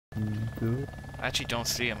I actually don't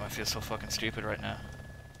see him. I feel so fucking stupid right now.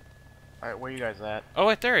 Alright, where you guys at? Oh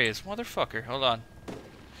wait, there he is. Motherfucker. Hold on.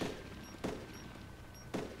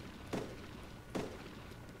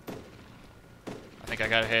 I think I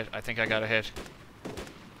got a hit. I think I got a hit.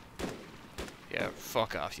 Yeah,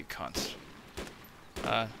 fuck off, you cunts.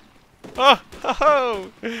 Oh! Ho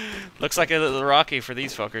ho! Looks like a little rocky for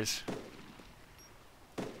these fuckers.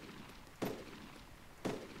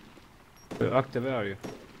 Active are you?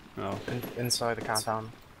 Oh. Inside the compound.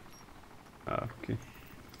 Okay.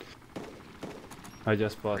 I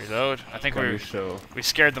just passed. Reload. I think we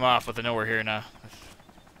scared them off, but they know we're here now.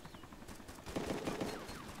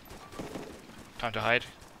 Time to hide.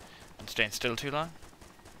 I'm staying still too long.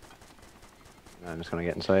 I'm just gonna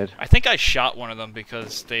get inside. I think I shot one of them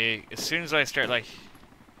because they, as soon as I start, like,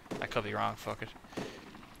 I could be wrong, fuck it.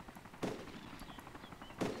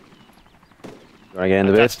 You wanna get in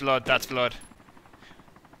the That's bit? blood, that's blood.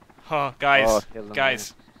 Oh, guys, kill them,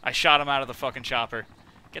 guys, I shot him out of the fucking chopper.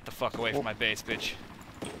 Get the fuck away from my base, bitch.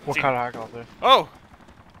 What kind of helicopter? Oh!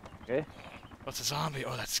 Okay. What's a zombie?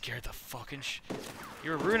 Oh, that scared the fucking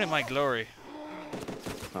You're ruining my glory.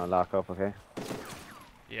 I'll lock up, okay?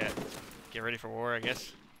 Yeah. Get ready for war, I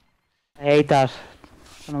guess. I hate that.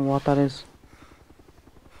 I don't know what that is.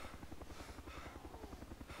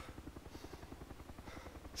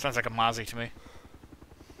 Sounds like a Mozzie to me.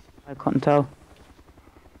 I couldn't tell.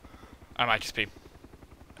 I might just be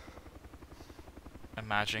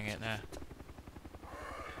imagining it now.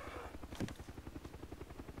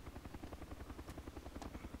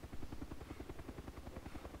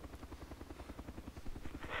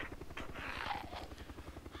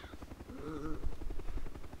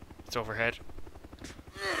 It's overhead.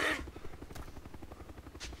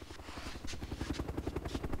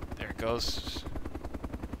 There it goes.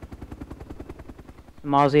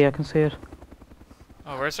 Mozzie, I can see it.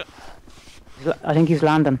 Oh, where is it? I think he's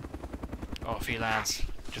landing. Oh, if he lands.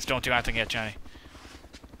 Just don't do anything yet, Johnny.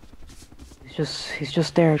 He's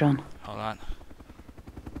just there, John. Hold on.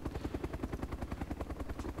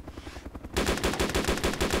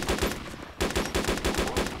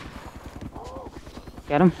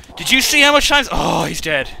 Get him. Did you see how much times? Oh, he's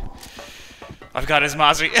dead. I've got his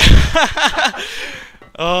Mozzie.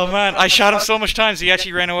 Oh man, I shot him so much times he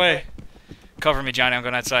actually ran away. Cover me, Johnny. I'm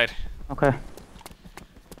going outside. Okay.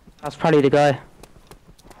 That's probably the guy.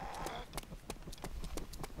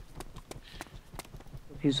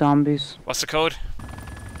 A few zombies. What's the code?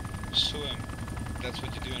 Swim. That's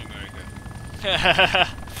what you do in America.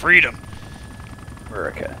 Freedom.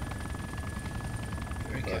 America.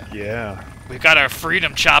 Yeah. We've got our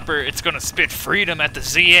freedom chopper. It's gonna spit freedom at the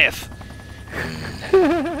ZF.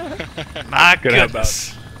 My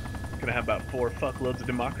goodness. Gonna have about 4 fuckloads of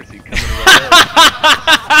democracy coming around.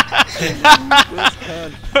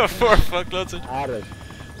 4 fuckloads of... Added.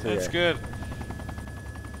 That's good.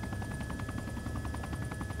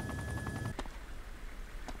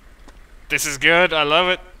 This is good. I love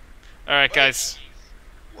it. Alright, guys.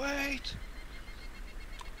 Wait!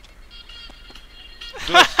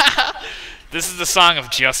 This is the song of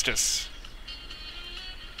justice.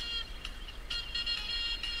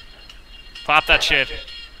 Pop that shit.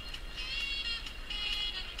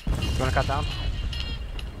 You wanna cut down?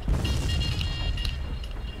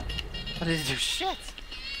 What did you do? Shit!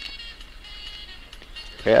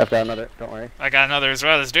 Okay, I've got another, don't worry. I got another as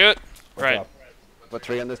well. Let's do it. Right. What,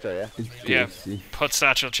 3 on this door, yeah? Yeah. Put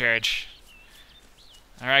satchel charge.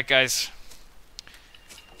 Alright, guys.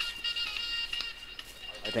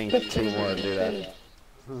 I think 2 more will do that.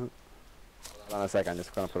 Hold on a sec, I'm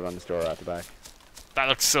just gonna put it on this door at the back. That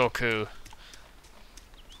looks so cool.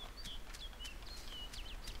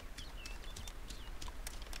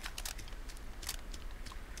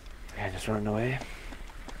 Yeah, just running away.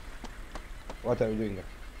 What are we doing there?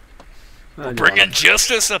 We're bringing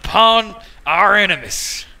justice upon our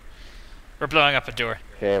enemies. We're blowing up a door.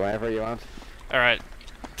 Okay, whenever you want. Alright.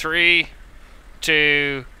 3,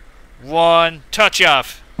 2, 1. Touch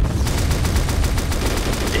off.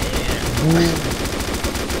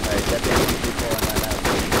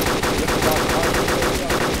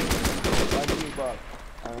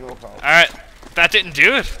 Alright. That didn't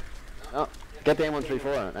do it. No, get the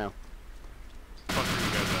M134 on it now.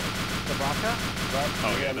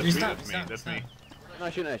 Oh yeah, that's me, that's me, that's me. I'm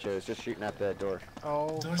not shooting at you, it's just shooting at the door.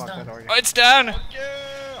 Oh, fuck that door. Oh, it's down.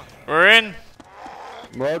 Yeah! We're in.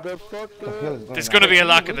 Motherfucker! There's gonna be a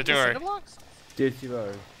lock at the door.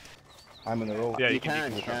 I'm in the road. Yeah, You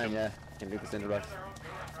can, yeah. You can do the cinder blocks.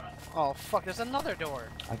 Oh, fuck, there's another door.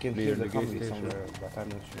 I can hear the comedy somewhere, but I'm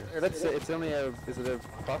not sure. Let's say it's only a, is it a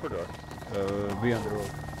proper door? Be on the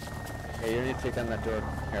road. Hey, you need to take down that door.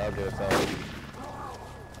 Here, I'll do it. So.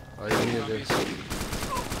 Oh, you need this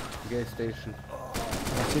gas station.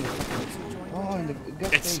 Oh, in the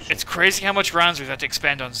gas station. It's crazy how much rounds we've had to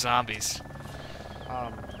expend on zombies.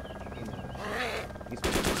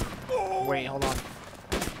 Wait, hold on.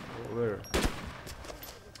 Where?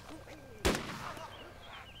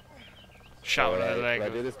 Shot me in the Can I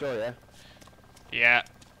leg. do this door, yeah? Yeah.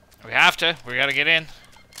 We have to. We gotta get in.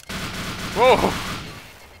 Whoa!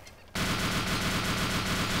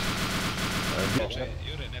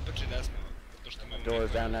 Jure, ne prči desno. To što imamo...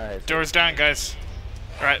 Doors down now. Hey. Doors down, guys.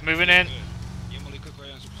 Alright, moving in. Imamo liko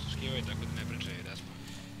koji nas prisluškivaju, tako da ne pričaju desno.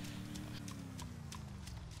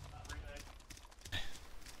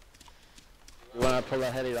 You wanna pull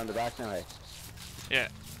that heady around the back now, hey? Yeah.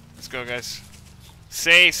 Let's go, guys.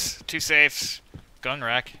 Safes. 2 safes. Gun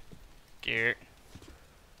rack. Gear.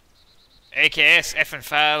 AKS, F and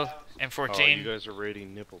FAL, M14. Oh, you guys are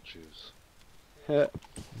raiding nipple juice.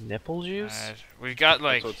 Nipple juice? We've got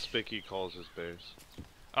like... That's what Spicky calls his base.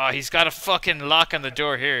 Oh, he's got a fucking lock on the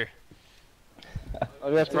door here. Oh,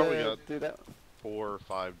 we have to Probably got do that. 4 or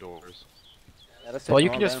 5 doors. Yeah, let's Well, take you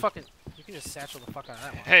them can all just down. fucking... You can just satchel the fuck out of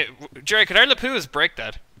that one. Hey, Jerry, could our Lapuas break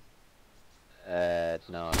that?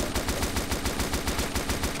 No.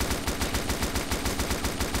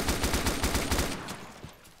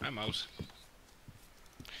 I'm out.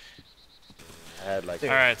 I had like...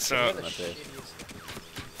 Alright, so... That's it.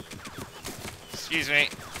 Excuse me.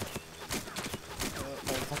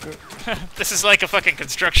 This is like a fucking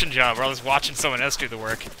construction job where I was watching someone else do the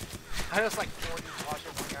work. I was like 40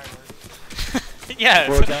 watching one guy work. Yeah.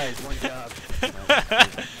 4 guys, 1 job.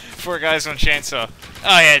 4 guys, 1 chainsaw.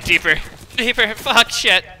 Oh yeah, deeper. Deeper. Fuck,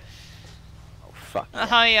 shit. Oh, fuck.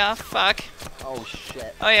 Oh yeah, fuck. Oh,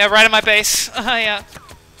 shit. Oh yeah, right on my base. Oh yeah.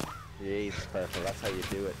 Jesus, purple. That's how you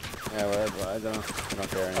do it. Yeah, well, I don't know. I don't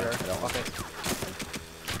care anymore. I don't want Okay.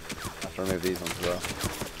 I have to remove these ones as well.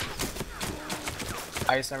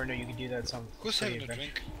 I just never knew you could do that. Some. Who's having a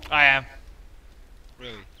drink? I am.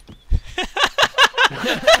 Really?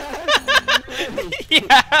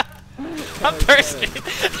 Yeah. I'm thirsty.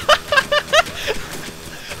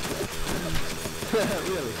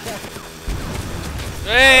 Really?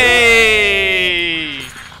 Hey!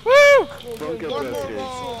 Woo! Bunker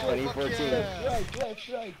Brewsters, 2014.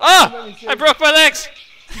 Right. Ah! I broke my legs!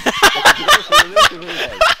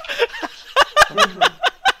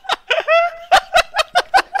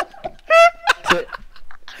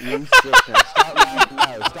 You sicker. Stop laughing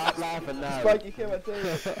now. Stop laughing now. Spike, you came at me. How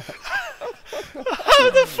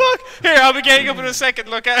the fuck? Here, I'll be getting up in a second,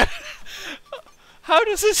 look at it. How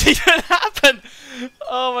does this even happen?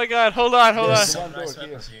 Oh my god, hold on, hold on. Some nice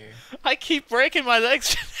weapons here. I keep breaking my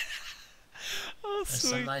legs. Oh, There's some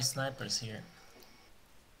sweet. nice snipers here.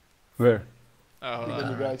 Where? Oh, Because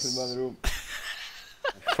the guys in another room.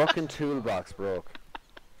 Fucking toolbox broke.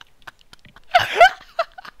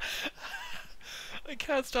 I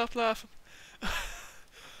can't stop laughing.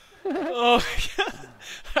 Oh my god.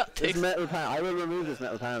 This metal panel. I will remove this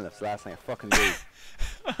metal panel. That's the last thing I fucking do.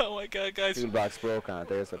 Oh my god, guys. Toolbox broke on it.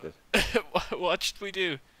 There's what it is. What should we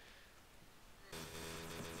do?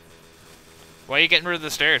 Why are you getting rid of the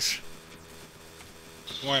stairs?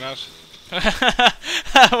 Why not?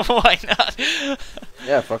 Why not?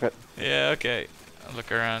 Yeah, fuck it. Yeah, okay. I'll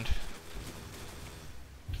look around.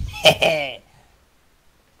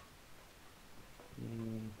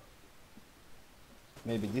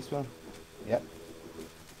 Maybe this one? Yeah.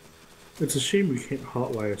 It's a shame we can't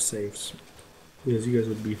hotwire safes. Because you guys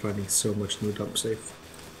would be finding so much new dump safe.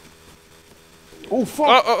 Oh,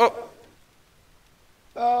 fuck!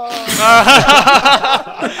 Oh.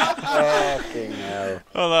 Fucking hell.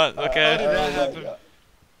 Hold on, okay. How did that happen? It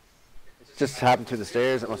just happened to the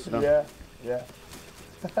stairs. It must have done. Yeah.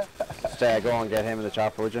 Just go and get him in the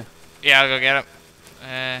chopper, would you? Yeah, I'll go get him.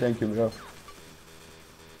 Thank you, bro.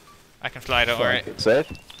 I can fly, don't worry. Safe?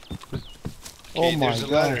 Oh my there's a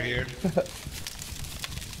god. ladder here.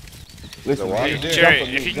 Listen, What? jump Jerry, on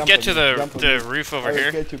me, if you can jump get on to me, the jump on me. roof over I will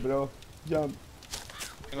here. get you, bro. Jump.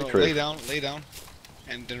 True. Lay down,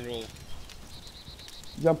 and then roll.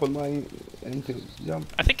 Jump on my anything.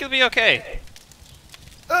 Jump. I think you'll be okay.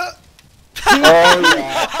 Oh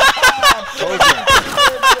yeah.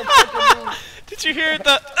 Did you hear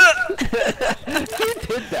that? Who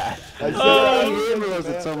did that? I said, Oh, or was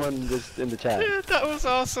it someone just in the chat? Yeah, that was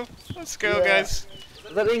awesome. Let's go, Yeah. guys.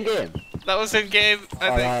 Was that in game? That was in game. I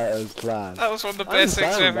Oh, think that was planned. that was one of the I'm best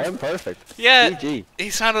things sound, ever. I'm perfect. Yeah, GG. he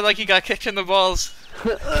sounded like he got kicked in the balls.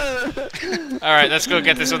 Alright, let's go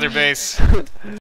get this other base.